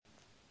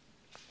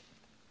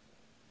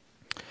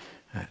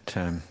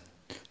And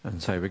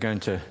so we're going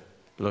to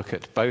look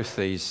at both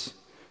these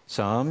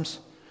psalms.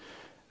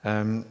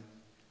 We're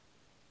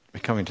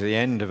coming to the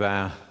end of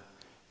our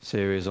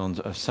series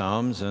of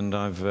psalms, and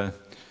I've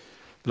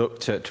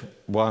looked at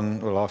one,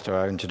 well, after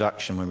our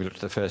introduction, when we looked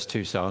at the first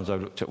two psalms,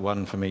 I've looked at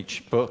one from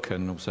each book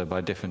and also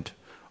by different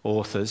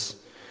authors.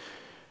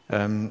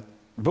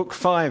 Book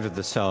 5 of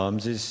the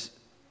Psalms is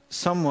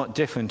somewhat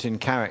different in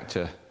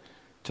character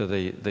to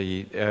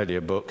the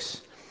earlier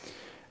books.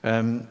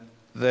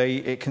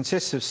 It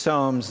consists of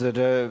psalms that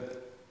are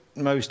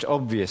most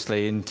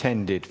obviously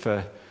intended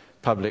for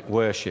public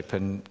worship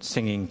and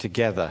singing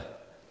together.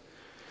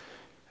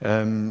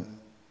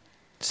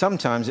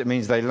 Sometimes it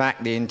means they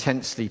lack the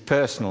intensely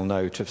personal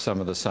note of some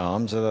of the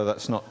psalms, although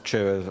that's not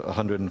true of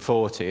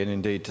 140, and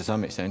indeed to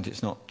some extent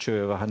it's not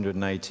true of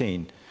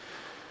 118.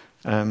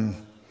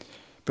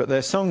 But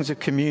they're songs of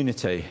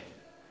community.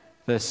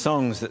 They're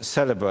songs that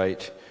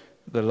celebrate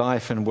the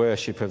life and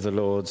worship of the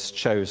Lord's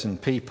chosen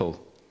people.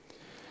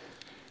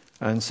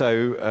 And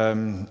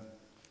so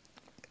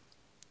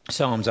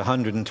Psalms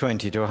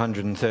 120 to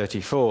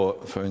 134,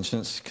 for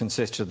instance,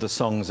 consist of the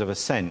songs of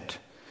ascent.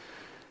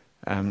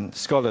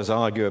 Scholars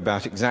argue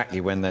about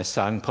exactly when they're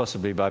sung,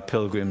 possibly by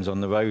pilgrims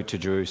on the road to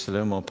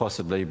Jerusalem, or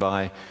possibly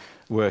by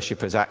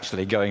worshippers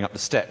actually going up the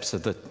steps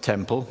of the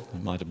temple.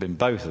 It might have been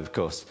both, of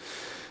course.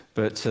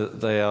 But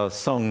they are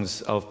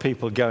songs of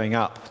people going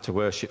up to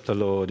worship the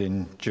Lord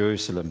in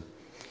Jerusalem.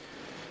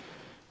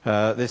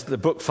 The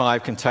book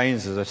 5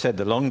 contains, as I said,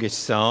 the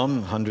longest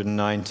psalm,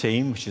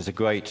 119, which is a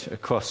great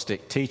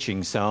acrostic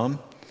teaching psalm.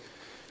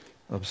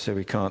 Obviously,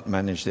 we can't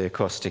manage the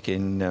acrostic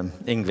in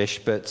English,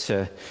 but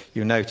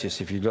you'll notice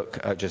if you look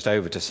just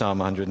over to Psalm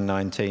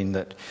 119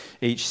 that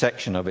each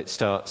section of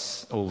it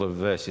all the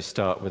verses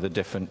start with a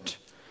different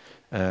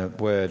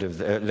word of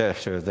the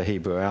letter of the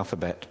Hebrew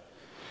alphabet.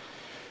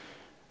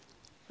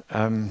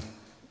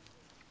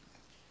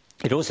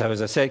 It also,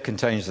 as I said,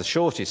 contains the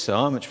shortest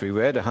psalm, which we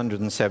read,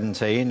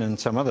 117, and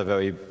some other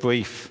very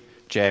brief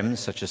gems,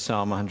 such as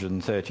Psalm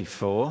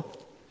 134.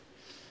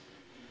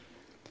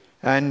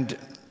 And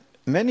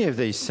many of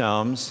these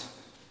psalms,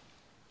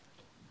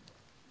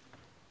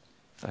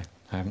 I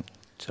haven't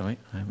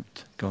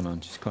gone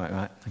on just quite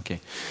right, thank you.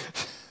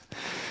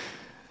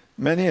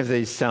 Many of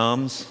these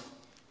psalms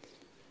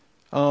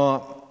are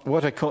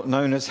what are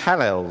known as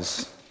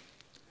Hallels.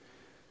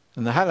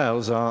 And the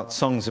Hallels are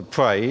songs of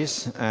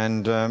praise,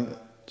 and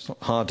it's not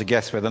hard to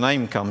guess where the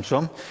name comes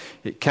from.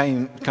 It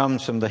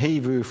comes from the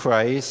Hebrew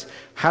phrase,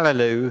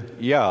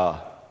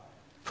 Hallelujah,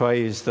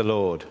 praise the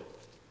Lord.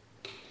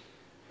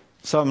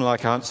 Some,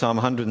 like Psalm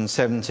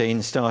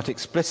 117, start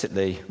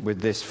explicitly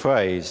with this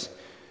phrase.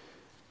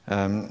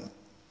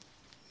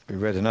 We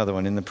read another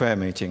one in the prayer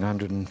meeting,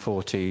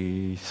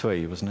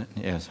 143, wasn't it?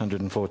 Yes,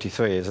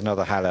 143 is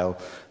another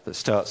Hallel that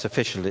starts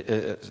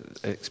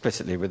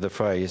explicitly with the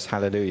phrase,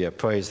 Hallelujah,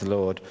 praise the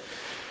Lord.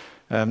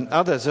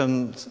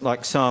 Others,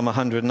 like Psalm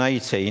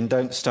 118,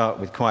 don't start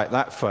with quite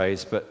that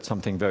phrase, but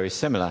something very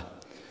similar.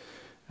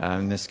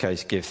 In this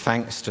case, give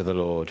thanks to the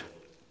Lord.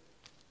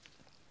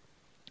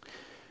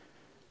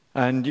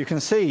 And you can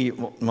see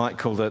what we might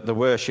call the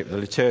worship, the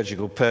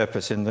liturgical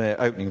purpose in the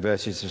opening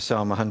verses of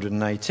Psalm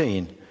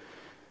 118.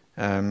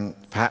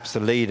 Perhaps the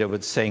leader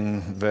would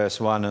sing verse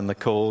 1 and the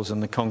calls,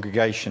 and the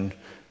congregation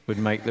would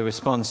make the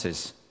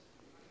responses.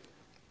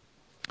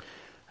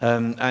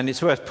 And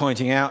it's worth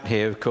pointing out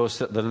here, of course,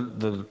 that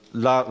the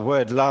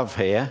word love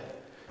here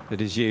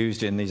that is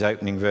used in these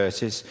opening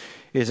verses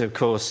is, of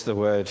course, the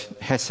word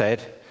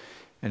hesed.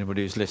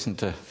 Anybody who's listened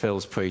to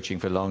Phil's preaching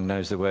for long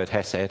knows the word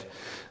hesed.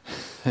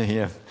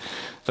 Yeah.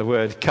 The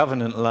word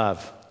covenant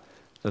love,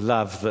 the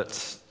love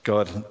that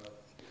God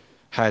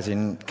has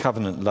in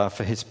covenant love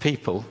for his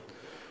people.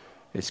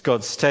 It's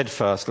God's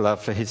steadfast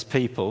love for his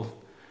people.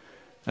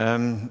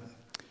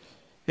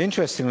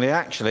 Interestingly,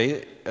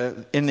 actually,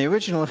 in the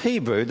original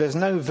Hebrew, there's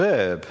no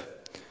verb.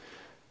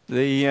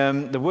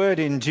 The word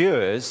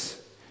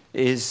endures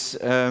is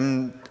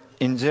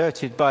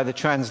inserted by the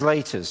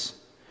translators.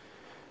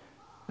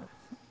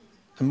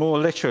 More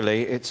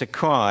literally, it's a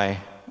cry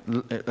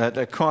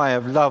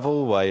of love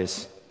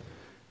always.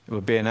 It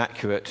would be an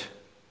accurate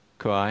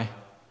cry.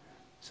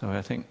 So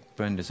I think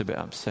Brenda's a bit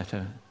upset.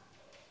 Sorry.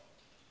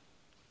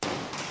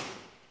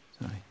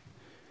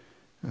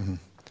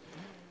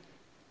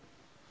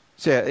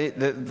 So yeah,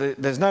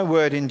 there's no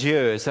word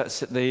endures.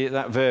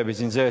 That verb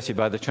is inserted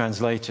by the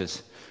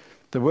translators.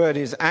 The word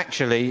is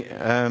actually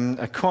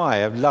a cry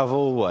of love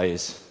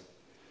always.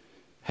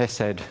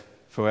 Hesed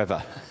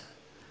forever.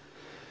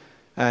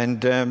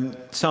 And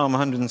Psalm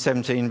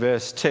 117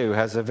 verse 2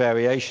 has a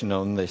variation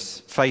on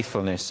this,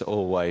 faithfulness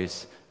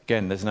always.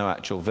 Again, there's no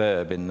actual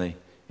verb in the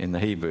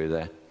Hebrew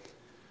there.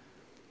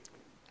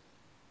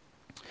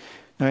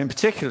 Now, in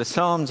particular,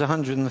 Psalms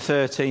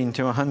 113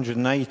 to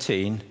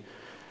 118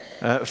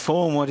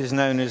 form what is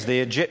known as the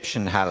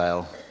Egyptian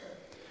Hallel.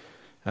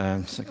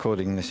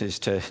 According, this is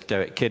to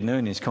Derek Kidner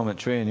in his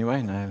commentary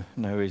anyway,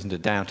 no reason to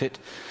doubt it.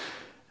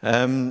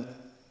 The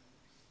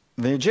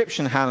The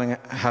Egyptian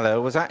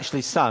Hallel was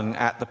actually sung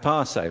at the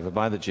Passover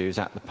by the Jews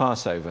at the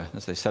Passover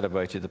as they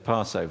celebrated the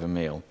Passover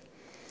meal.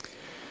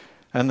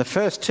 And the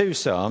first two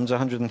psalms,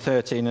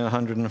 113 and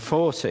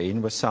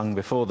 114, were sung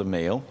before the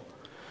meal,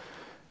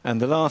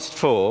 and the last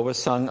four were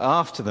sung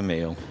after the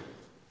meal.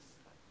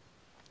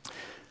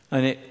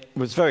 And it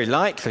was very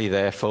likely,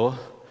 therefore,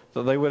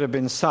 that they would have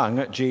been sung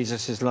at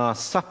Jesus'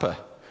 Last Supper,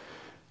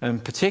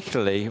 and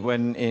particularly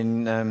when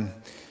in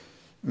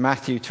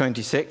Matthew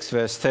 26,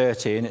 verse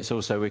 30, and it's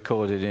also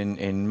recorded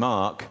in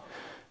Mark,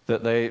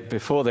 that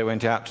before they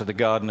went out to the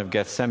Garden of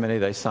Gethsemane,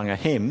 they sung a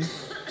hymn.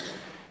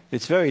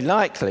 It's very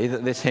likely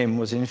that this hymn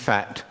was in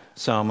fact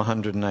Psalm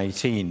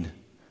 118,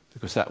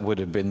 because that would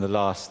have been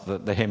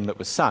the hymn that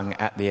was sung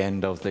at the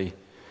end of the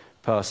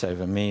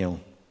Passover meal.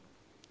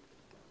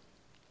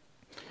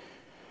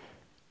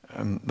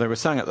 They were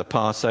sung at the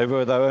Passover,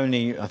 although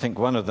only, I think,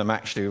 one of them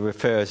actually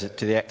refers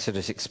to the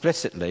Exodus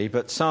explicitly.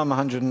 But Psalm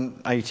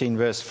 118,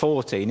 verse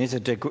 14, is a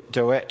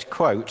direct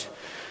quote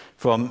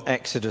from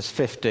Exodus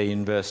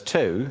 15, verse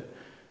 2,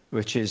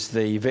 which is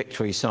the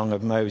victory song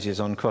of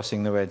Moses on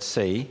crossing the Red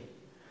Sea.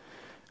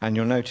 And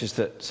you'll notice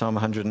that Psalm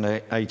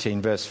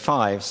 118, verse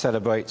 5,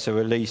 celebrates a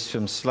release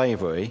from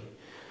slavery,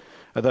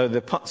 although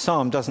the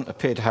psalm doesn't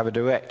appear to have a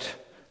direct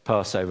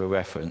Passover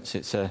reference.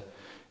 It's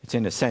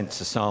in a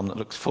sense a psalm that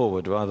looks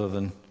forward rather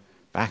than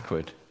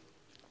backward.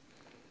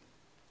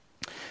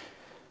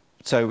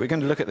 So we're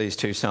going to look at these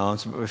two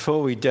psalms, but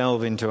before we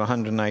delve into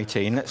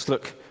 118, let's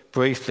look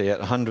briefly at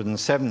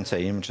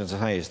 117, which, as I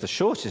say, is the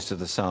shortest of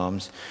the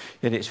psalms,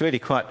 yet it's really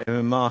quite a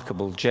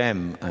remarkable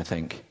gem, I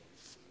think.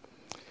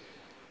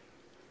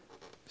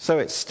 So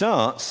it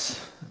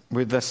starts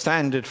with the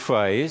standard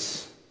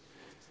phrase,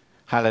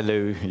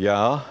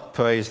 Hallelujah,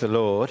 praise the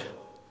Lord.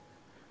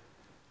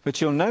 But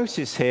you'll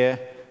notice here,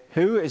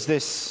 who is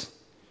this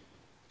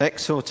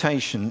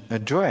exhortation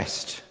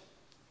addressed?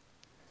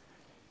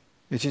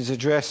 It is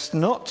addressed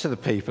not to the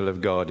people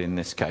of God in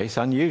this case,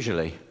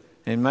 unusually.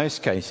 In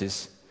most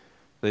cases,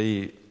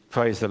 the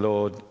praise the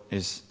Lord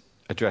is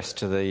addressed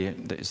to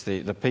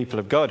the people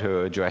of God who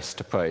are addressed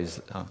to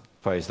praise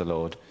the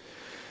Lord.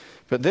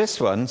 But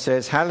this one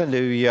says,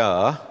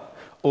 Hallelujah,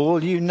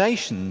 all you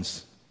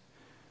nations,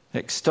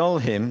 extol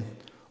him,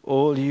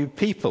 all you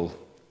people.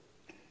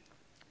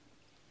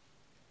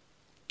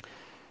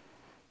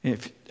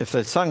 If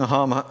they'd sung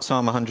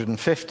Psalm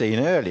 115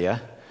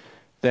 earlier,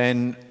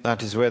 then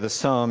that is where the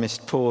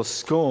psalmist pours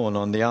scorn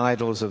on the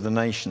idols of the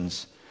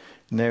nations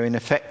and their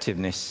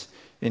ineffectiveness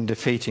in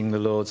defeating the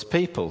Lord's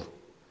people.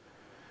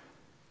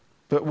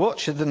 But what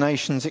should the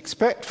nations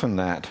expect from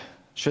that?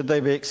 Should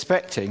they be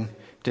expecting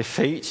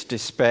defeat,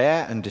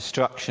 despair, and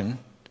destruction?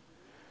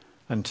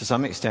 And to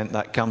some extent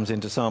that comes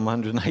into Psalm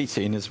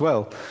 118 as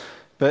well.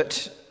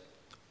 But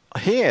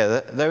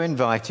here they're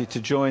invited to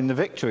join the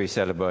victory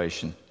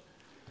celebration.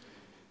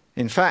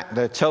 In fact,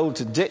 they're told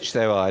to ditch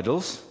their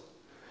idols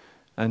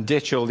and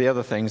ditch all the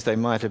other things they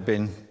might have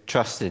been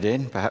trusted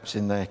in, perhaps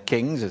in their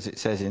kings, as it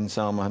says in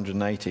Psalm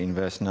 118,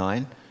 verse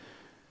 9.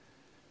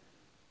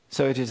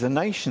 So it is the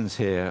nations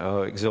here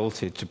are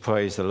exalted to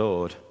praise the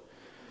Lord.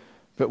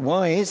 But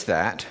why is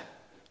that?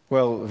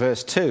 Well,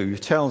 verse 2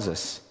 tells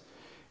us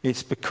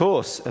it's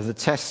because of the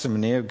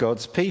testimony of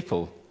God's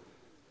people.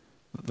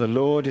 The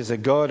Lord is a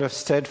God of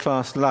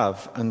steadfast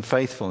love and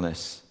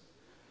faithfulness.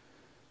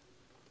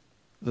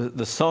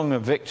 The song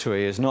of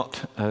victory is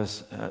not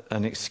as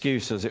an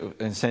excuse, in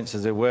a sense,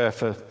 as it were,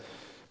 for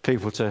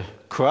people to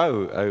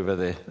crow over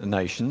the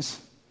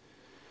nations,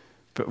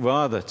 but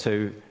rather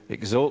to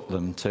exhort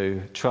them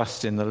to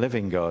trust in the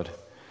living God.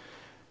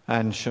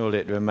 And surely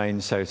it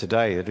remains so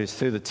today, that it is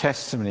through the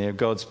testimony of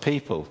God's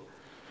people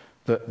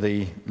that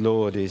the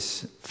Lord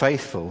is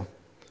faithful,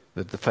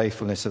 that the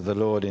faithfulness of the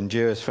Lord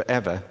endures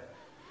forever,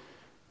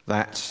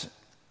 that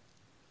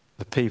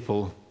the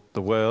people,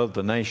 the world,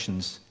 the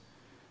nations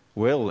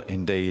will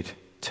indeed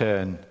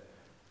turn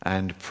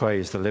and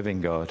praise the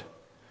living God.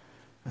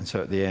 And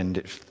so at the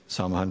end,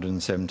 Psalm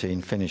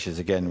 117 finishes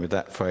again with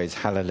that phrase,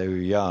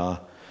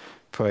 Hallelujah,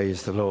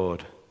 praise the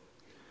Lord.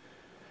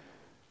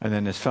 And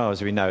then as far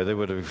as we know, they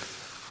would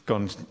have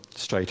gone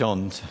straight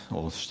on,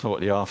 or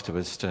shortly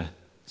afterwards, to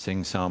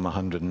sing Psalm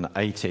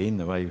 118,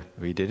 the way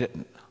we did it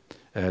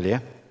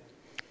earlier.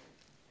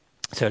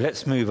 So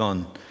let's move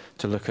on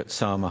to look at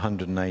Psalm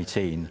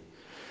 118.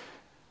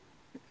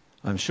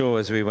 I'm sure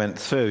as we went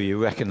through, you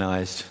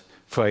recognised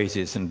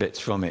phrases and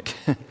bits from it.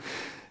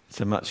 It's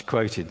a much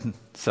quoted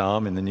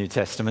psalm in the New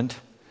Testament.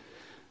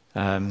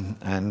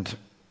 And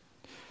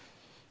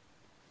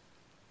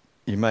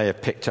you may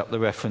have picked up the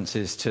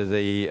references to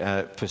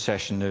the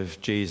procession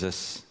of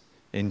Jesus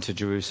into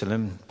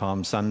Jerusalem,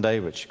 Palm Sunday,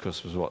 which of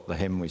course was what the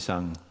hymn we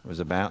sung was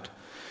about.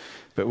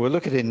 But we'll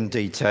look at it in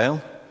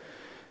detail.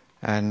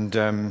 And,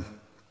 oh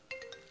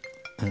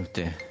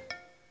dear,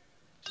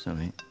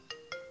 sorry.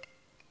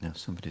 Now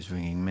somebody's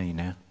ringing me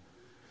now.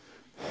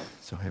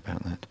 Sorry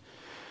about that.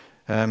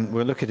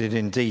 We'll look at it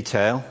in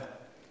detail.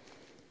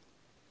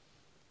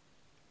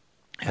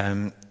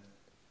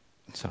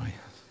 Sorry,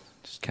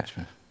 just catch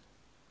me.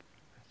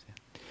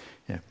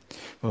 Yeah.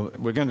 Well,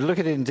 we're going to look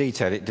at it in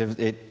detail.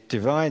 It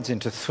divides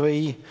into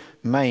three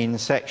main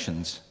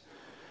sections.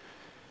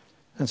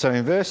 And so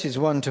in verses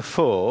 1 to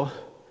 4,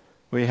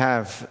 we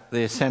have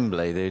the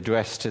assembly, the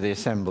address to the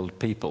assembled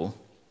people.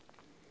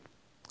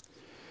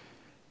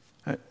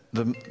 Oh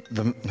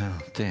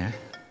dear.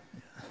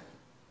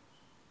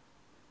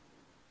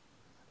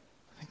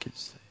 I think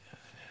it's...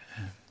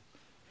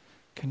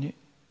 can you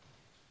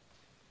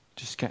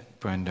just get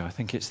Brenda? I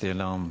think it's the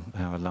alarm,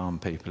 our alarm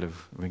people are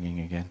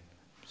ringing again.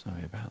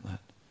 Sorry about that.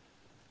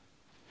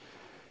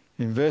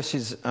 In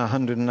verses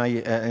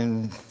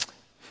 108...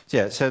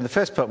 so the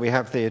first part we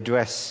have the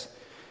address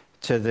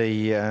to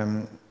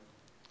the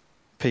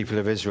people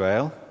of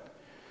Israel.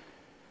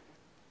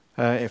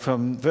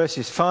 From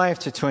verses 5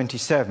 to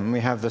 27 we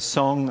have the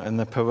song and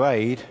the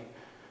parade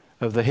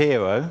of the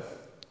hero.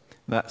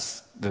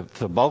 That's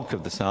the bulk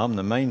of the psalm,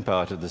 the main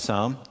part of the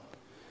psalm.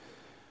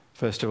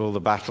 First of all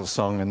the battle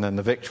song and then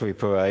the victory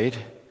parade.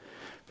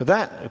 But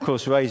that of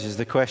course raises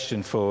the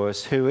question for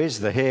us, who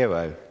is the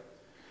hero?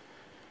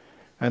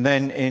 And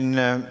then in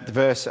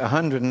verse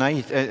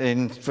 108,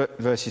 in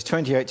verses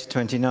 28 to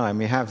 29,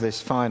 we have this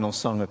final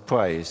song of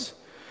praise.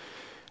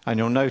 And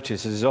you'll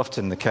notice, as is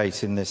often the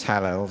case in this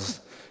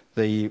Hallels,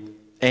 the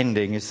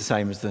ending is the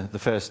same as the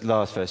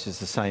last verse is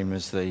the same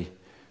as the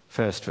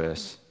first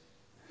verse.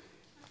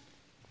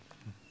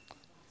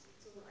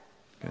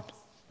 Good.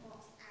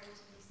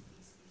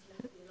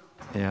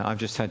 Yeah, I've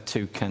just had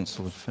 2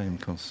 cancelled phone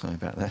calls. Sorry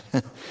about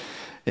that.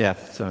 Yeah,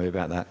 sorry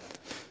about that.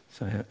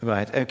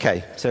 Right,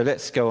 okay, so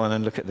let's go on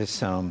and look at this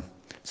psalm.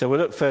 So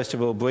we'll look first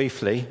of all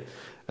briefly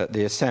at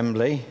the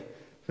assembly,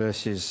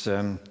 verses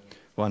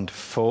 1 to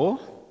 4.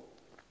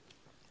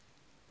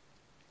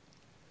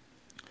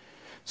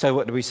 So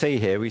what do we see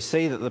here? We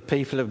see that the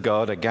people of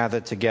God are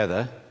gathered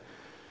together,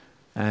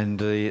 and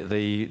the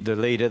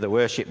leader, the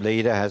worship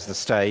leader, has the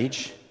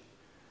stage.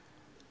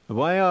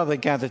 Why are they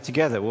gathered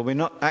together? Well, we're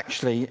not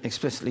actually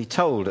explicitly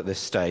told at this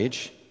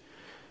stage.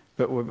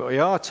 But we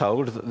are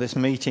told that this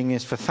meeting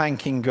is for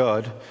thanking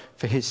God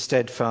for his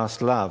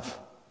steadfast love.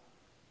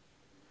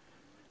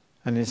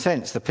 And in a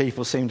sense, the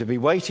people seem to be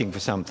waiting for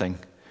something.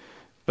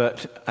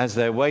 But as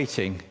they're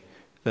waiting,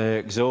 they're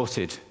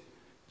exhorted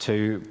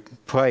to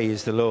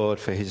praise the Lord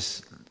for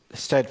his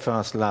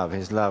steadfast love,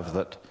 his love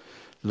that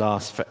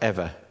lasts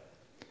forever.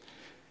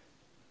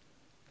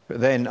 But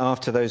then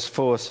after those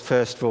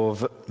first four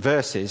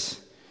verses,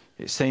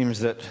 it seems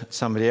that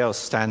somebody else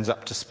stands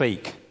up to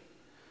speak.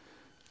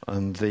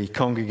 And the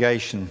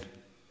congregation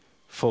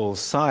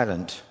falls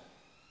silent.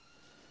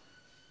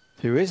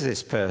 Who is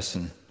this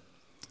person?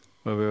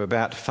 Well, we're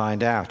about to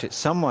find out. It's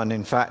someone,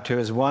 in fact, who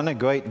has won a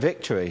great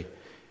victory,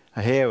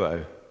 a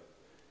hero.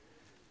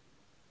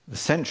 The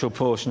central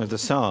portion of the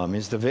psalm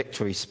is the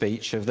victory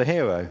speech of the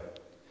hero.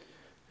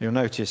 You'll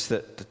notice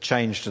that the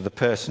change to the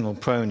personal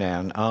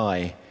pronoun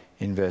I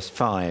in verse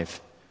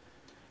 5.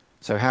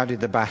 So how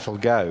did the battle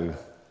go?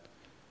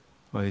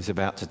 Well, he's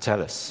about to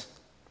tell us.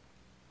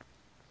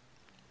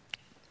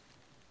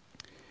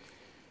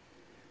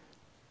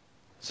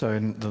 So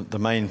in the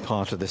main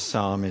part of this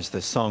psalm is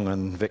the song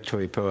and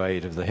victory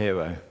parade of the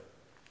hero.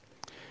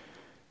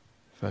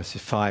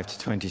 Verses 5 to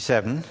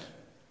 27.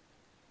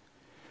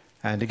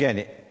 And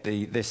again,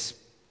 this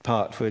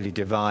part really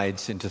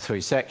divides into 3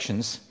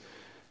 sections.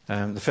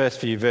 The first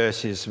few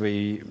verses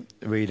we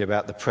read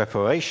about the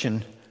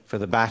preparation for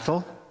the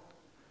battle.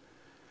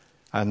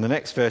 And the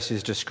next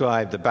verses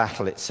describe the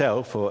battle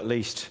itself, or at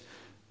least,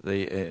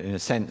 in a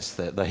sense,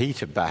 the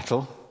heat of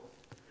battle.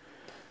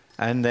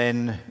 And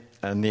then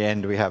in the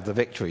end we have the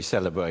victory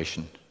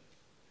celebration,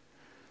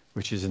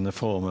 which is in the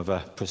form of a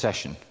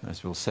procession,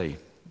 as we'll see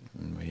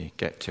when we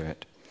get to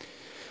it.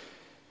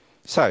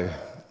 So,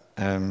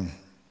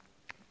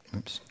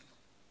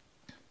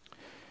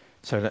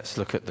 so let's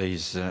look at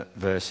these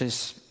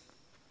verses.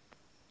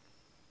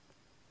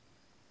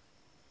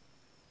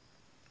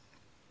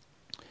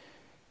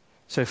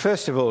 So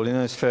first of all, in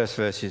those first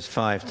verses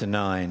 5 to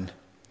 9,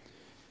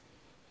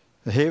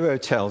 the hero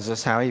tells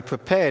us how he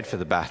prepared for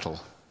the battle.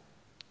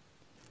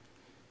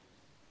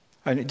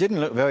 And it didn't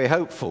look very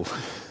hopeful.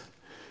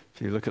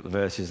 If you look at the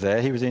verses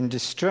there, he was in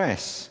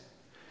distress.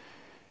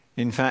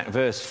 In fact,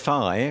 verse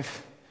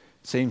 5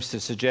 seems to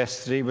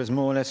suggest that he was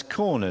more or less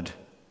cornered.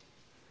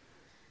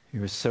 He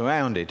was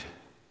surrounded,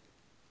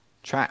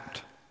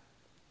 trapped.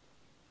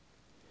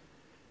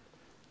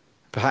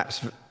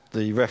 Perhaps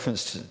the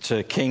reference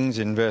to kings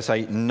in verse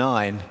 8 and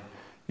 9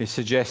 is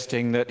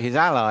suggesting that his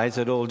allies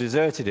had all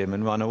deserted him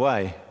and run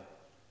away.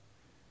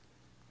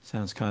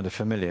 Sounds kind of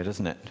familiar,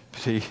 doesn't it?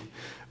 But he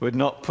would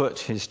not put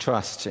his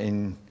trust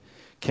in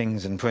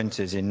kings and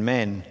princes, in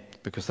men,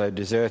 because they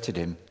deserted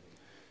him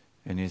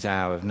in his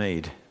hour of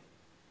need.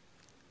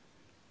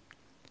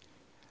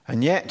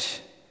 And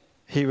yet,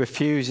 he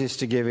refuses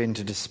to give in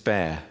to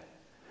despair.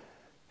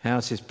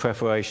 How's his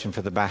preparation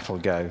for the battle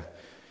go?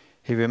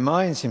 He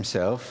reminds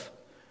himself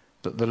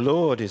that the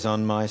Lord is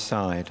on my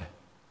side.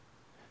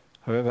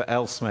 Whoever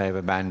else may have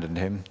abandoned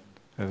him,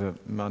 whoever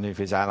many of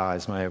his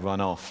allies may have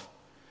run off,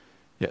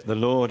 yet the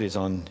Lord is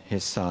on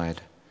his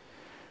side.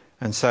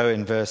 And so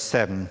in verse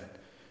 7,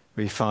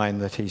 we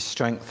find that he's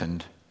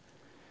strengthened.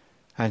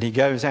 And he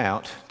goes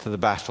out to the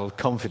battle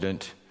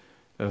confident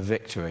of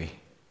victory.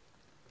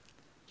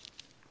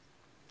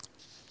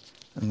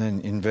 And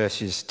then in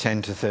verses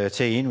 10 to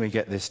 13, we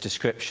get this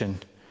description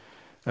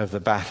of the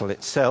battle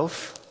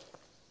itself.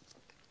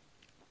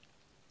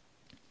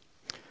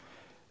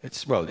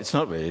 It's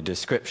not really a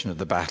description of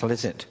the battle,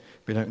 is it?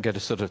 We don't get a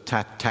sort of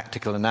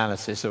tactical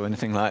analysis or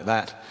anything like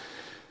that.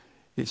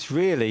 It's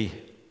really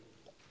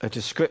a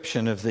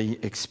description of the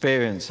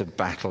experience of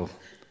battle,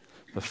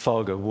 the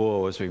fog of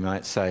war, as we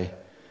might say.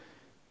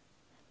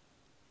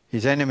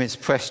 His enemies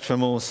pressed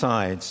from all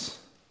sides.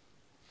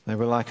 They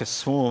were like a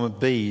swarm of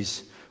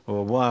bees or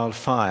a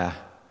wildfire.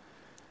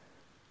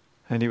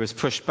 And he was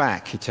pushed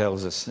back, he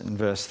tells us in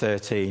verse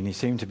 13. He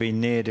seemed to be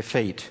near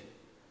defeat.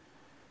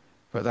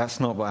 But that's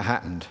not what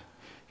happened.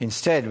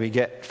 Instead, we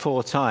get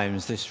 4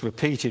 times this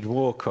repeated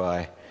war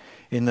cry,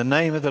 "In the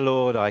name of the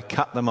Lord, I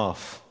cut them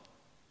off."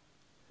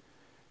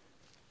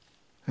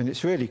 And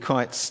it's really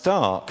quite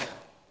stark.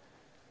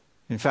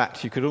 In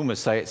fact, you could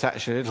almost say it's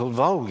actually a little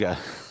vulgar.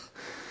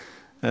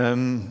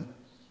 The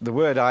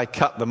word "I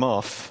cut them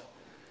off"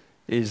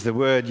 is the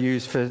word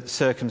used for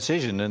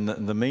circumcision, and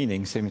the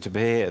meaning seemed to be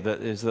here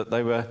that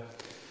they were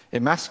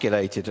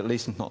emasculated, at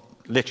least not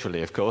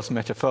literally, of course,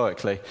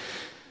 metaphorically,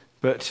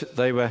 but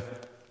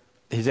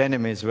his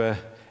enemies were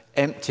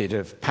emptied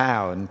of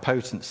power and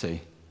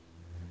potency.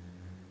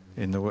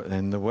 In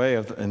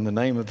the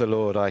name of the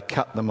Lord, I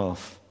cut them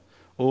off.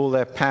 All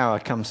their power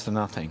comes to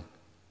nothing.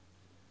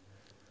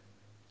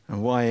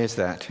 And why is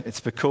that? It's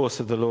because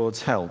of the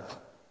Lord's help.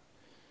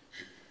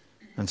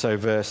 And so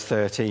verse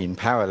 13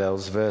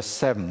 parallels verse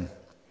 7.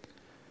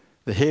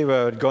 The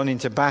hero had gone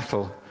into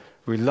battle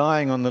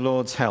relying on the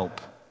Lord's help,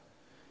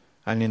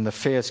 and in the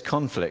fierce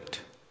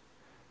conflict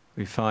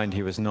we find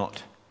he was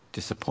not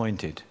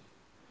disappointed.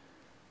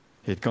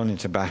 He had gone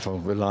into battle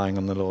relying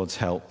on the Lord's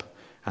help,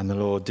 and the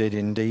Lord did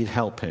indeed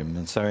help him.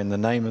 And so in the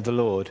name of the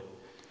Lord,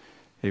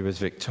 he was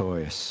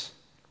victorious.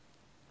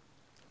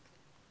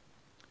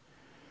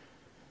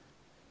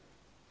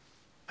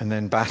 And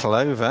then battle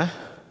over,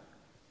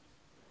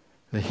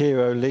 the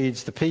hero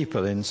leads the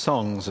people in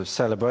songs of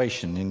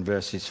celebration in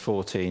verses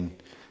 14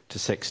 to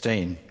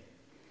 16.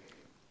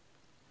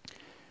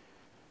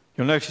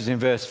 You'll notice in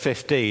verse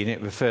 15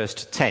 it refers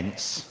to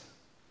tents.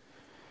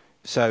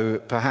 So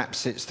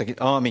perhaps it's the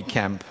army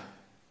camp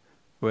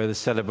where the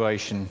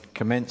celebration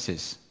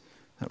commences.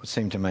 That would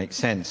seem to make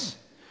sense.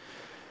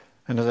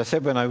 And as I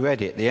said when I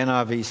read it, the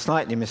NIV is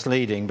slightly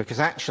misleading because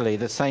actually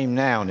the same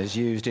noun is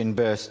used in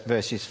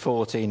verses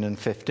 14 and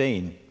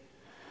 15.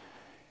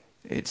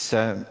 It's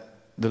the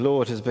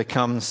Lord has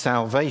become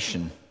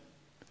salvation,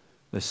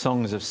 the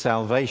songs of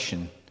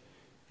salvation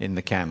in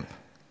the camp.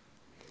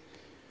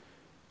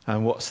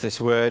 And what's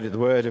this word? The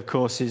word, of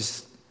course,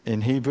 is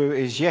in Hebrew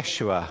is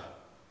Yeshua.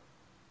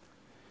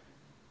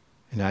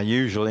 In our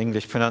usual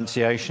English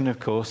pronunciation, of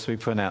course, we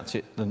pronounce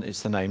it,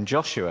 it's the name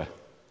Joshua.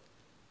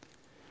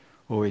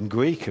 Or in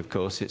Greek, of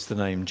course, it's the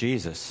name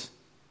Jesus.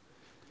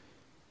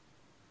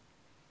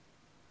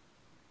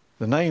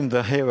 The name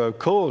the hero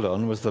called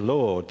on was the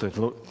Lord, the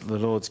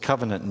Lord's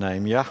covenant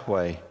name,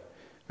 Yahweh,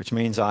 which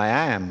means I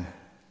am.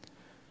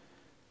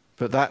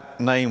 But that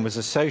name was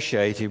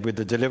associated with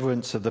the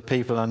deliverance of the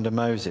people under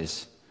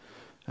Moses.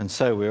 And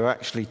so we were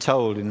actually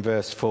told in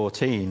verse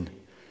 14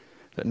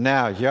 that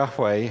now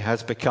Yahweh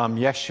has become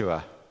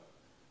Yeshua.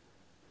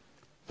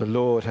 The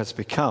Lord has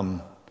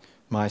become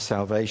my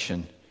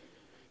salvation.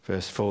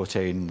 Verse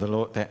 14,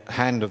 the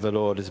hand of the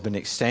Lord has been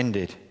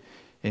extended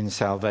in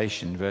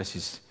salvation,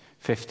 verses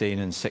 15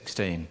 and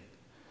 16.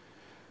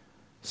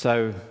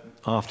 So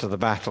after the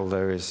battle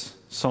there is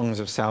songs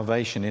of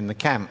salvation in the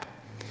camp,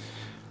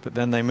 but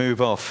then they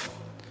move off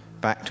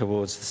back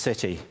towards the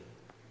city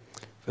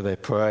for their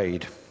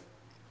parade.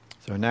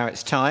 So now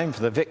it's time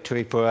for the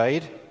victory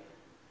parade.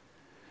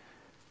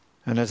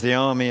 And as the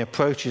army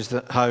approaches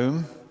the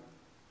home,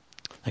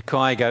 the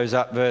cry goes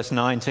up, verse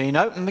 19,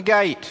 "Open the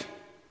gate!"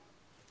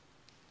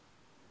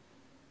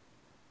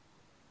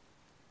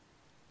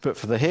 But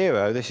for the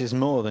hero, this is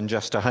more than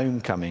just a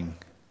homecoming,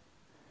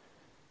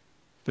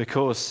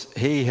 because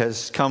he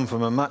has come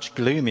from a much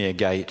gloomier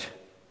gate,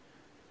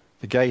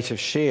 the gate of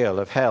Sheol,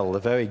 of hell, the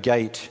very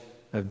gate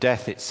of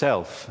death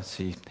itself, as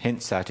he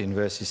hints at in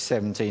verses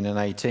 17 and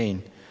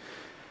 18.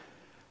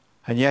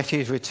 And yet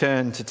he's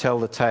returned to tell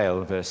the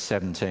tale, verse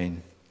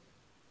 17.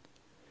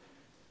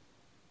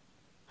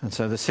 And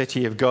so the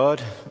city of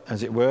God,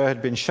 as it were,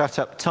 had been shut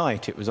up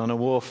tight. It was on a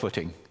war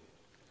footing.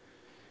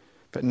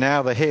 But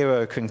now the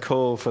hero can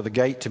call for the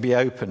gate to be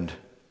opened.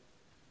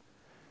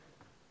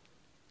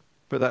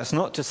 But that's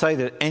not to say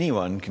that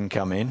anyone can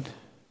come in.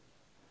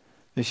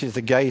 This is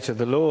the gate of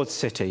the Lord's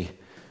city,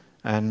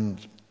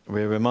 and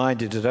we're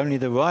reminded that only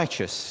the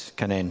righteous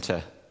can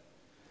enter.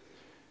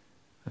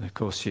 And of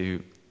course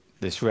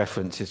this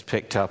reference is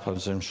picked up,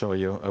 as I'm sure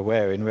you're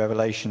aware, in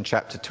Revelation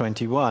chapter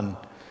 21,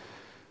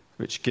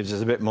 which gives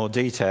us a bit more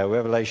detail.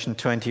 Revelation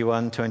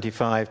 21,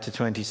 25 to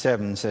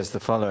 27 says the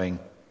following.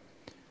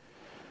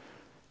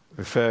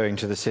 referring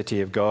to the city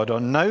of God,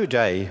 on no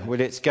day will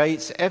its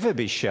gates ever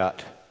be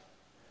shut,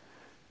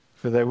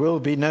 for there will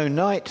be no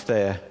night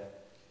there.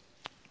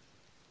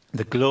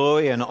 The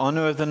glory and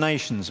honour of the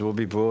nations will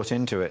be brought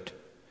into it.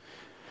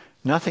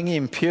 Nothing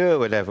impure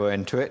will ever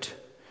enter it,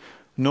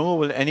 nor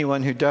will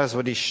anyone who does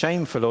what is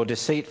shameful or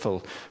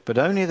deceitful, but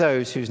only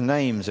those whose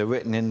names are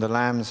written in the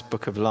Lamb's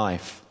book of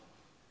life.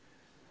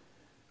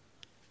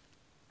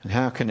 And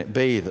how can it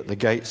be that the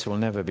gates will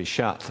never be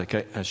shut,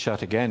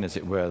 shut again, as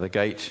it were? The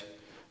gate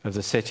of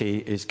the city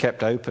is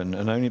kept open,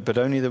 but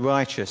only the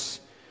righteous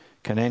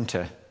can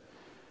enter.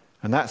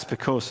 And that's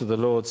because of the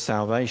Lord's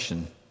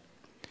salvation.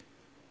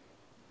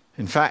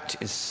 In fact,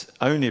 it's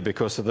only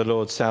because of the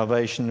Lord's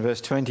salvation,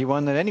 verse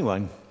 21, that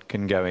anyone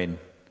can go in.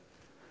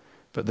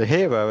 But the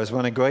hero has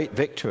won a great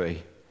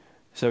victory,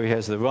 so he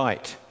has the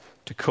right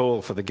to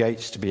call for the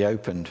gates to be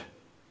opened.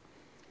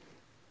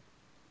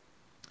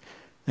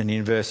 And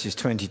in verses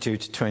 22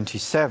 to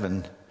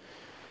 27,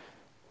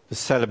 the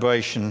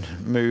celebration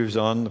moves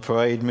on, the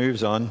parade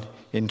moves on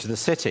into the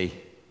city.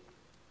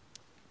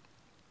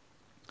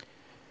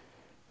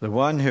 The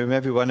one whom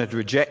everyone had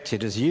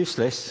rejected as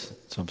useless,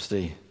 it's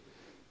obviously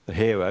the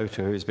hero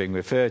to who is being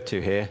referred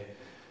to here,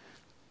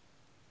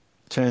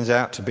 turns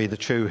out to be the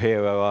true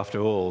hero after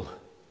all.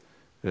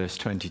 Verse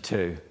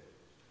 22.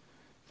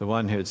 The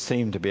one who had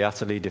seemed to be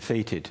utterly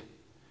defeated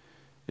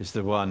is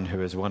the one who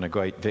has won a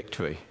great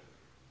victory.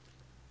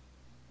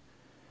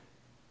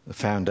 The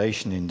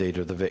foundation, indeed,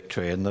 of the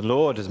victory. And the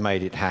Lord has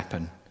made it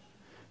happen.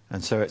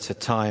 And so it's a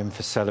time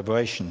for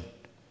celebration.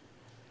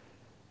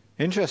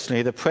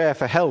 Interestingly, the prayer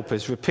for help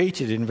is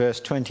repeated in verse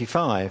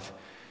 25.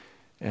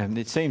 And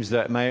it seems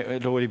that it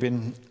had already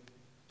been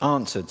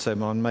answered, so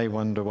one may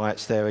wonder why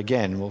it's there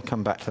again. We'll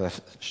come back to that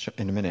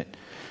in a minute.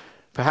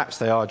 Perhaps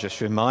they are just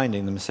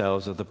reminding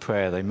themselves of the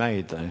prayer they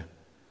made, though.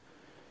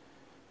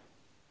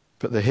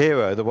 But the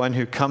hero, the one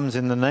who comes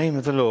in the name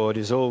of the Lord,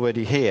 is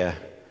already here,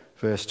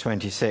 verse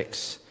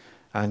 26,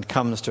 and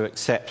comes to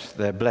accept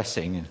their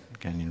blessing,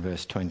 again in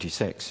verse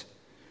 26.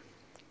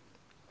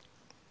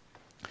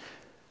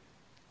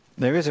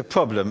 There is a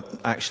problem,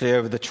 actually,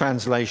 over the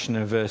translation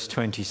of verse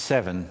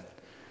 27,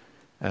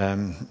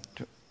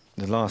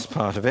 the last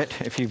part of it.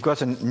 If you've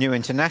got a New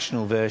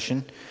International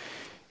Version,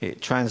 it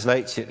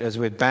translates it as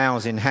with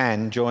boughs in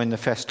hand, join the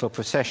festal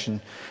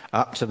procession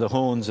up to the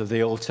horns of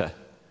the altar.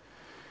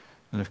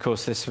 And of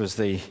course, this was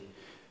the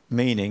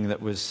meaning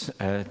that was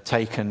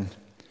taken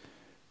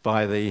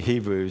by the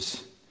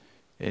Hebrews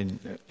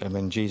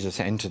when Jesus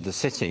entered the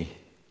city.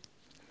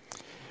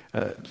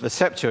 The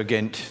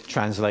Septuagint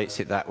translates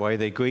it that way,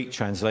 the Greek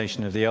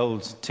translation of the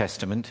Old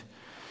Testament.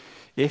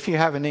 If you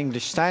have an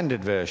English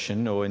Standard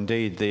Version, or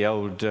indeed the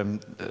old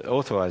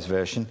Authorized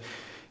Version,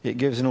 it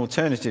gives an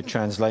alternative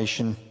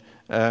translation,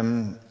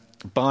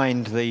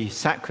 bind the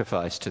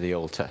sacrifice to the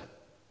altar.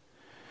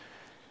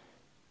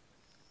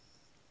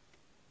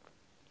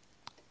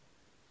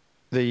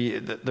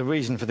 The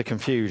reason for the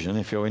confusion,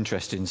 if you're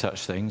interested in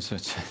such things,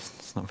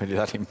 it's not really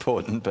that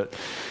important, but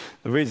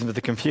the reason for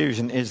the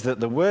confusion is that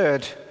the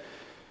word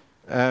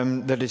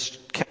that is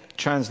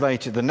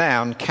translated, the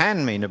noun,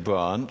 can mean a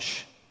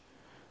branch,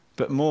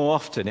 but more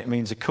often it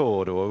means a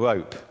cord or a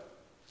rope.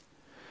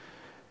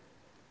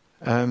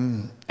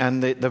 And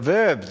the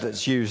verb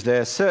that's used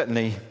there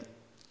certainly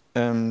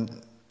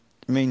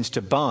means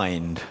to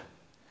bind,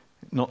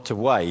 not to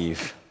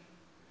wave.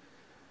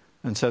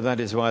 And so that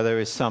is why there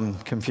is some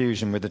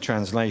confusion with the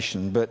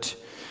translation. But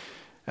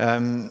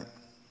the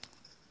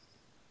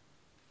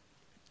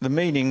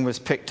meaning was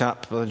picked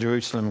up by the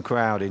Jerusalem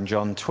crowd in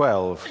John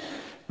 12,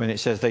 when it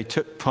says they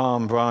took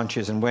palm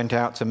branches and went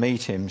out to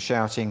meet him,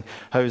 shouting,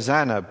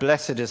 "Hosanna,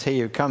 blessed is he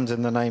who comes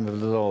in the name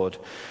of the Lord.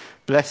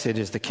 Blessed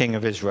is the King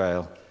of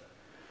Israel."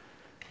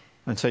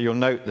 And so you'll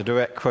note the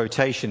direct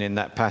quotation in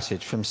that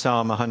passage from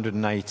Psalm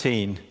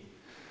 118,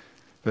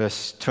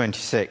 verse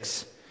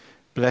 26.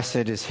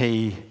 Blessed is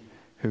he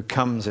who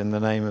comes in the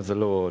name of the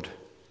Lord.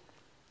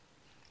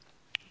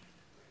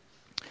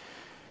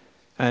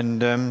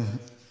 And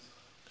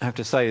I have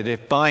to say that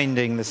if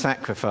binding the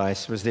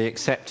sacrifice was the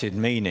accepted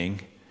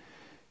meaning,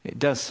 it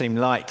does seem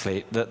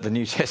likely that the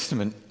New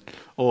Testament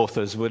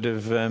authors would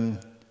have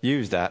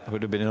used that.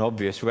 Would have been an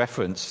obvious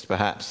reference,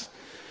 perhaps,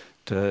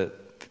 to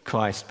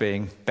Christ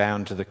being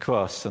bound to the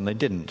cross, and they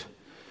didn't.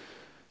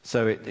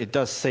 So it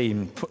does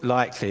seem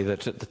likely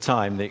that at the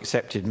time the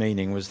accepted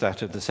meaning was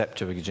that of the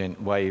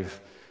Septuagint,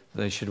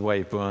 they should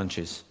wave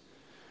branches.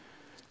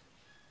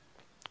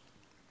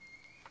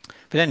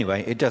 But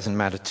anyway, it doesn't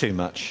matter too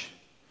much,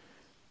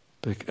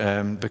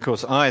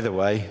 because either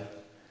way,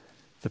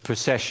 the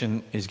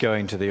procession is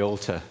going to the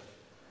altar,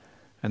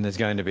 and there's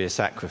going to be a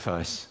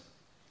sacrifice.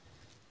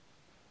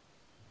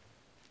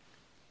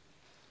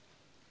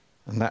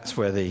 And that's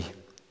where the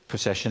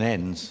procession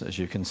ends, as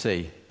you can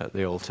see, at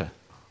the altar.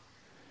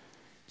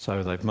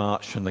 So they've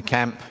marched from the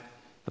camp,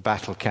 the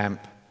battle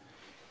camp,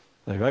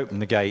 they've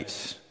opened the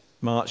gates,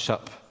 marched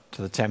up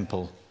to the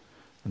temple,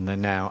 and they're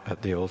now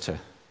at the altar.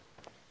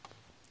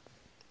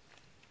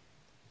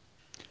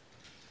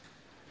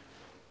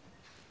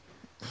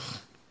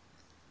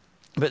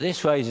 But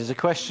this raises a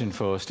question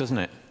for us, doesn't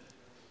it?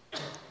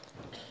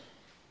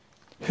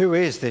 Who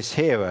is this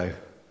hero?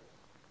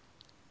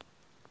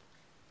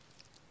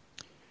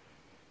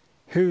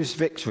 Whose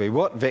victory,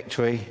 what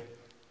victory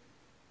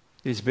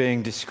is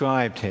being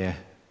described here?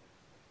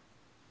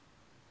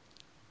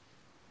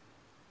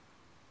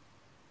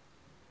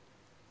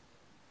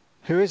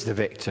 Who is the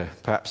victor?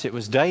 Perhaps it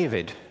was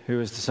David. Who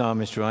was the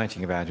psalmist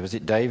writing about? Was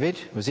it David?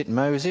 Was it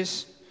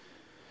Moses?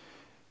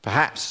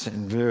 Perhaps,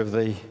 in view of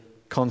the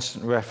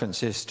constant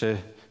references to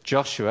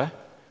Joshua,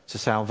 to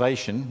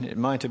salvation, it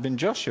might have been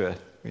Joshua.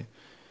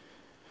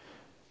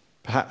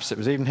 Perhaps it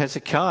was even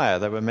Hezekiah.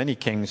 There were many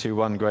kings who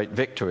won great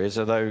victories,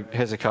 although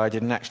Hezekiah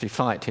didn't actually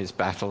fight his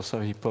battle, so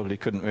he probably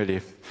couldn't really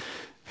have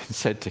been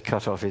said to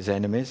cut off his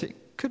enemies. It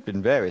could have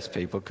been various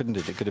people, couldn't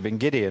it? It could have been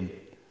Gideon.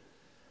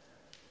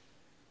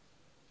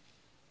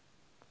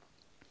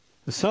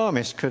 The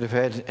psalmist could have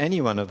had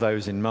any one of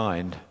those in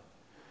mind,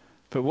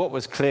 but what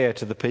was clear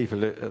to the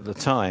people at the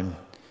time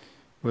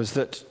was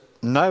that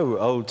no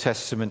Old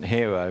Testament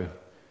hero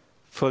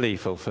fully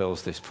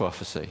fulfills this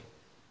prophecy.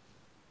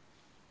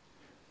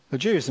 The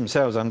Jews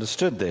themselves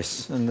understood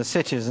this, and the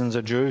citizens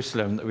of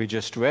Jerusalem that we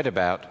just read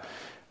about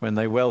when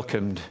they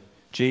welcomed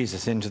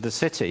Jesus into the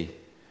city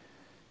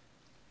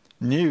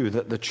knew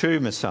that the true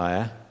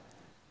Messiah,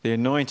 the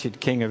anointed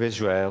King of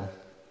Israel,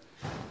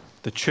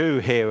 the true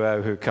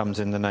hero who comes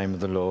in the name of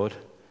the Lord,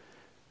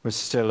 was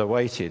still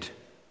awaited.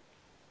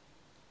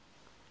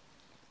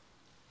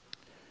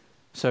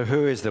 So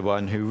who is the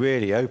one who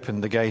really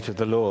opened the gate of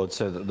the Lord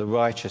so that the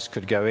righteous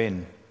could go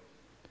in?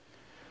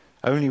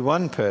 Only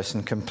one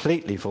person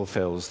completely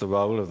fulfills the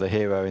role of the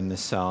hero in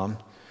this psalm,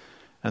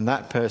 and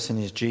that person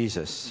is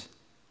Jesus.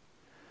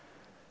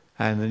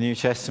 And the New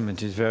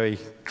Testament is very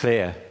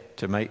clear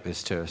to make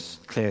this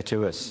clear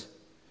to us.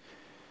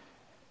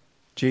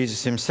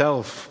 Jesus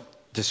himself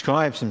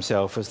describes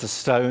himself as the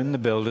stone the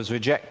builders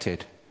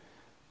rejected.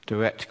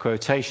 Direct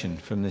quotation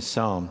from this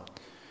psalm.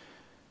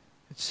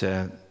 It's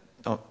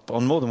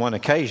on more than one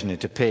occasion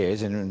it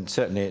appears, and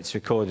certainly it's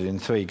recorded in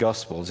 3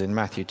 Gospels, in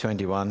Matthew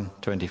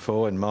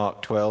 21:24, in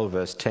Mark 12,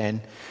 verse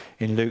 10,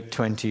 in Luke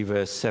 20,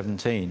 verse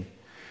 17.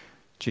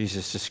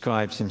 Jesus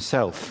describes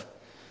himself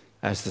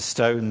as the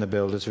stone the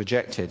builders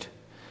rejected.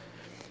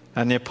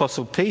 And the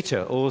Apostle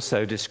Peter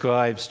also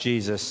describes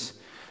Jesus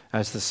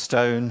as the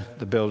stone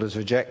the builders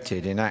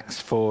rejected in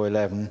Acts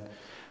 4:11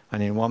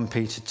 and in 1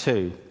 Peter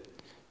 2,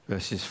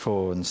 verses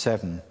 4 and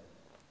 7.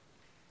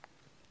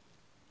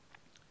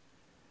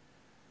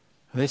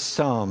 This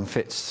psalm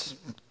fits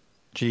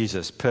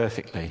Jesus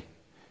perfectly,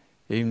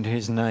 even to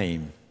his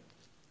name.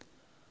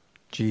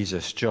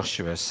 Jesus,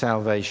 Joshua,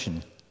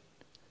 salvation.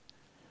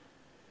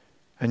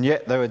 And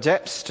yet there are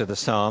depths to the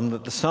psalm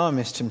that the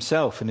psalmist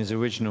himself and his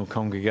original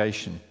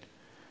congregation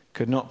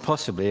could not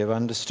possibly have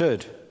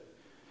understood.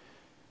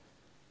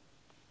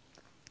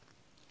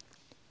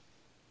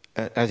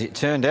 As it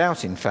turned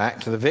out, in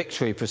fact, the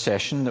victory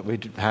procession that we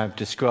have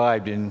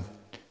described in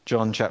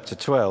John chapter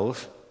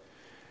 12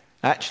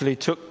 actually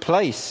took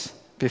place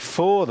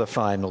before the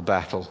final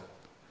battle.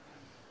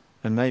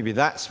 And maybe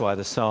that's why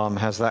the psalm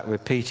has that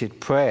repeated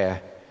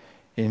prayer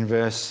in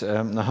verse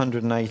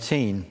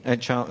 118,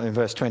 in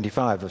verse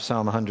 25 of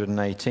Psalm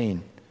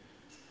 118.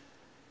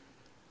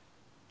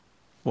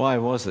 Why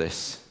was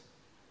this?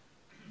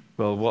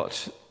 Well,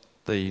 what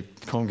the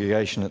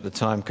congregation at the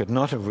time could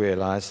not have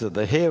realized, that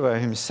the hero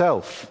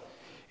himself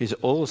is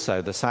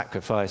also the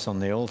sacrifice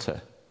on the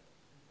altar.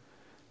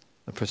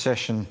 The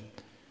procession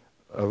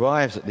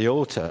arrives at the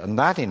altar, and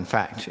that, in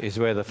fact, is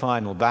where the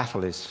final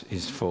battle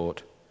is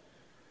fought.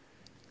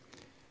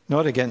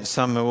 Not against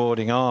some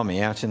marauding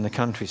army out in the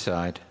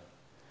countryside,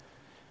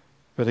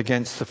 but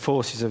against the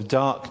forces of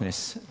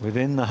darkness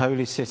within the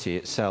holy city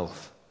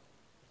itself.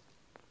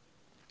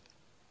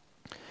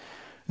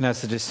 And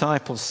as the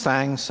disciples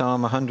sang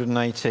Psalm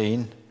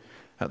 118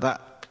 at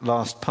that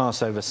last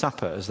Passover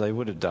supper, as they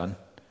would have done,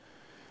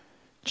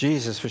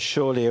 Jesus was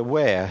surely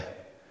aware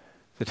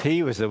that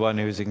he was the one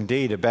who was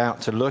indeed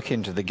about to look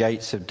into the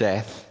gates of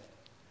death.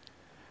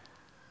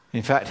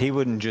 In fact, he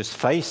wouldn't just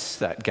face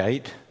that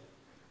gate,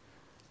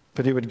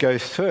 but he would go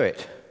through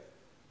it.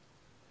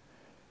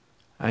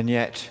 And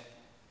yet,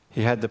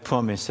 he had the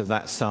promise of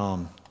that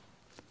psalm,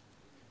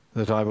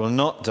 that I will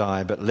not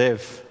die but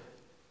live,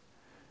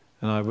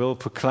 and I will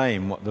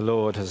proclaim what the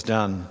Lord has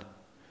done.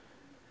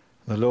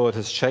 The Lord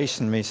has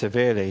chastened me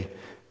severely,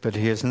 but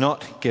he has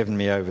not given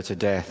me over to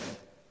death.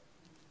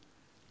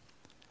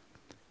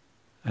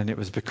 And it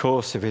was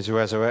because of his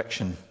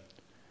resurrection,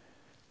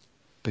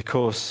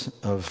 because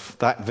of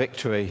that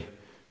victory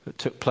that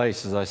took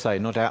place, as I say,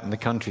 not out in the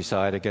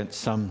countryside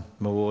against some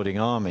marauding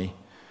army,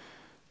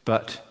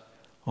 but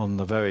on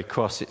the very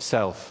cross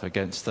itself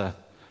against the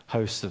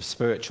hosts of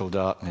spiritual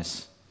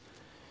darkness,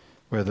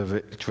 where the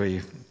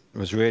victory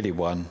was really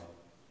won.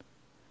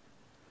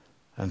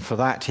 And for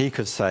that he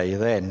could say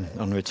then,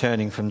 on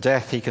returning from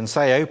death, he can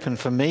say, "Open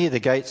for me the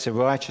gates of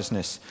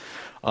righteousness.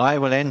 I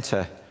will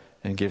enter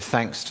and give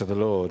thanks to the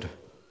Lord.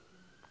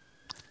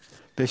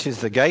 This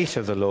is the gate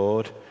of the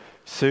Lord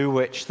through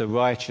which the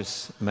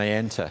righteous may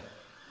enter."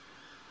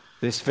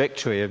 This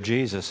victory of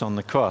Jesus on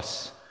the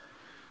cross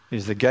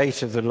is the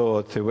gate of the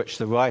Lord through which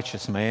the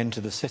righteous may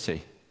enter the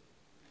city.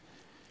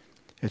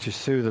 It is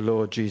through the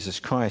Lord Jesus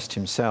Christ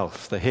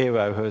himself, the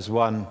hero who has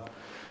won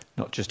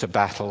not just a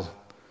battle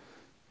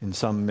in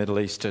some Middle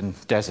Eastern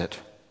desert,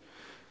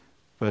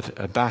 but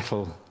a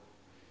battle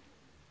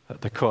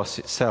at the cross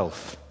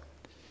itself.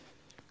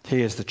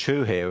 He is the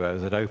true hero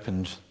that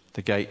opened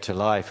the gate to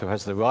life, who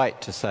has the right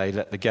to say,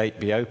 let the gate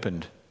be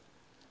opened,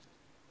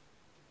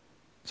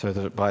 so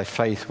that by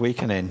faith we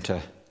can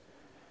enter,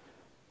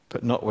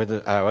 but not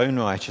with our own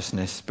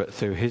righteousness, but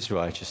through his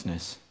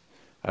righteousness.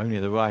 Only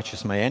the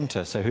righteous may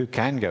enter, so who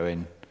can go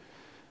in?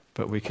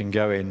 But we can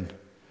go in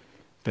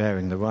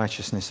bearing the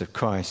righteousness of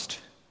Christ.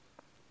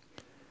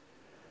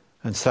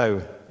 And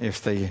so,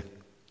 if the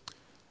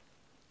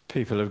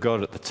people of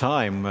God at the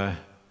time were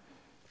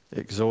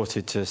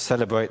exhorted to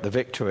celebrate the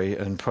victory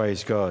and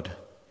praise God,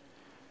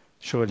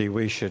 surely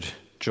we should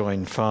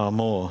join far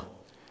more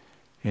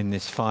in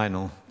this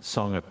final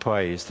song of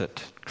praise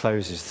that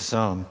closes the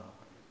psalm.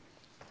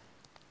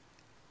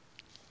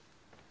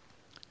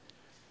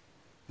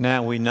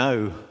 Now we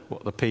know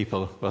what the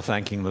people were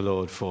thanking the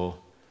Lord for.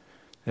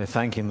 They're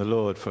thanking the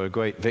Lord for a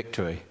great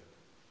victory.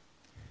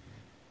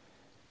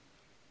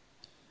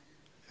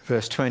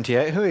 Verse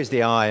 28, who is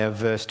the I of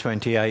verse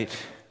 28?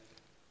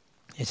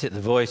 Is it the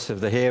voice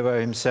of the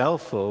hero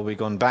himself, or have we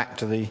gone back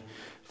to the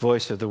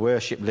voice of the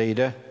worship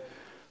leader?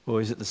 Or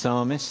is it the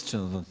psalmist,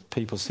 or the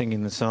people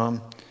singing the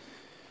psalm?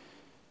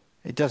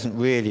 It doesn't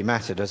really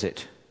matter, does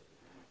it?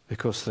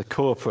 Because the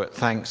corporate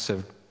thanks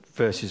of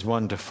verses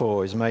 1 to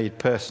 4 is made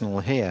personal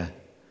here.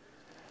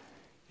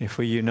 If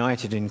we're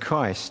united in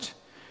Christ,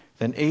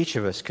 then each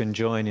of us can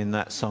join in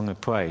that song of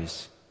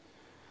praise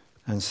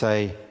and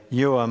say,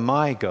 you are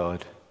my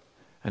God,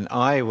 and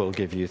I will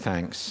give you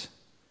thanks.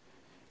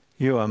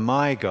 You are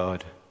my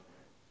God,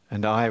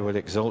 and I will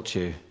exalt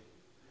you.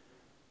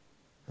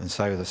 And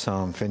so the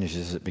psalm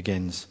finishes, it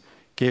begins,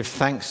 give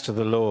thanks to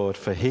the Lord,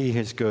 for he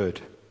is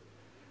good.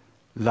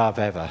 Love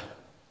ever.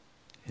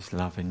 His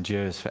love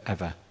endures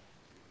forever.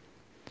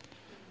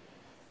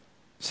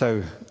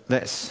 So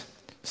let's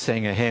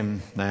sing a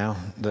hymn now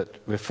that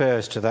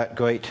refers to that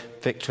great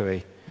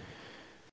victory